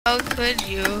How could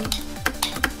you? Come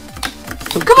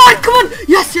on, come on!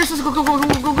 Yes, yes, let's go, go, go, go,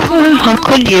 go, go, go. How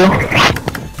could you?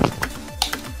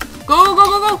 Go, go,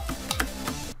 go, go!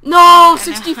 No,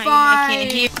 65! I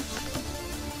can't hear.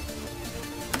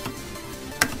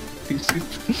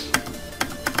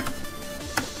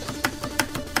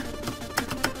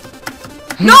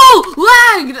 No!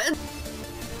 Lagged!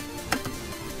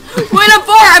 Wait, I'm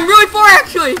far! I'm really far,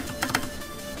 actually!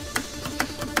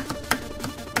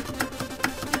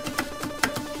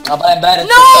 Oh, but I'm bad at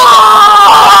No!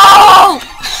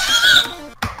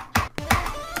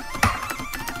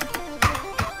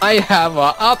 I have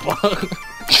a apple.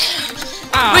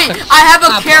 Wait, I have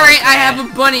a carrot, I have a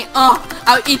bunny.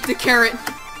 I'll eat the carrot.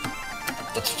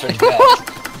 That's pretty bad.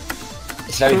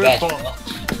 It's very bad.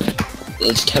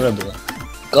 It's terrible.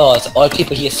 God, all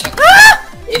people here suck.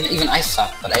 Even I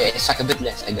suck, but I suck a bit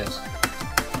less, I guess.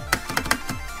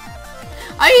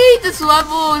 I hate this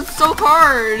level, it's so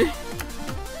hard.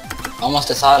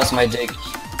 Almost as hard as my dick.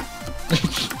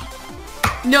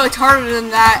 No, it's harder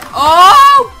than that.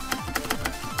 Oh!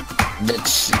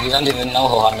 That's, you don't even know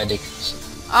how hard my dick is.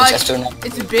 It's astronomical.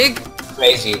 It's big.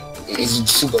 Crazy.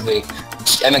 It's super big.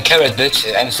 I'm a carrot, bitch.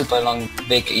 I'm super long,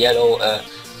 big, yellow,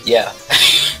 yeah.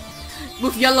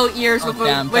 With yellow ears, with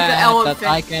an That elephant.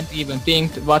 I can't even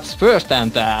think what's first than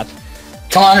that.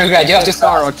 Come on, regret, you have to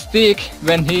start. Carrot stick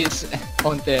when he's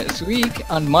on the streak,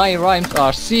 and my rhymes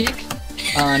are sick.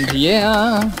 And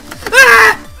yeah.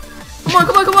 Ah! Come on,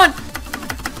 come on, come on!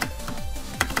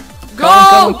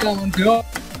 Go! Come on, go!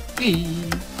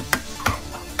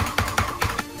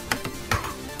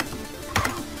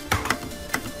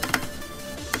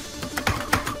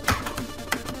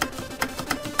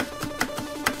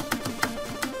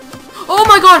 Oh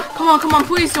my god! Come on,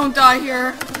 please don't die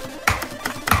here.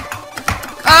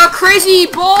 Crazy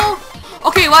ball!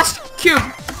 Okay, last cube.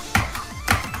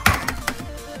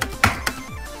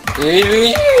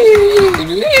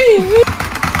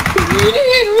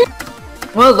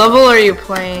 What level are you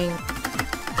playing?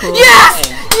 Cool.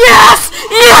 Yes! Yes!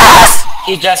 Yes!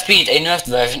 He just beat a nerfed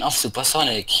version of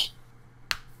Supersonic.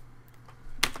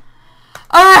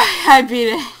 Alright, I beat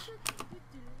it.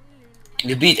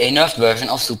 You beat a nerfed version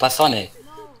of Supersonic.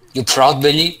 You proud,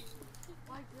 Billy?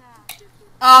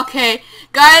 Okay,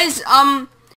 guys,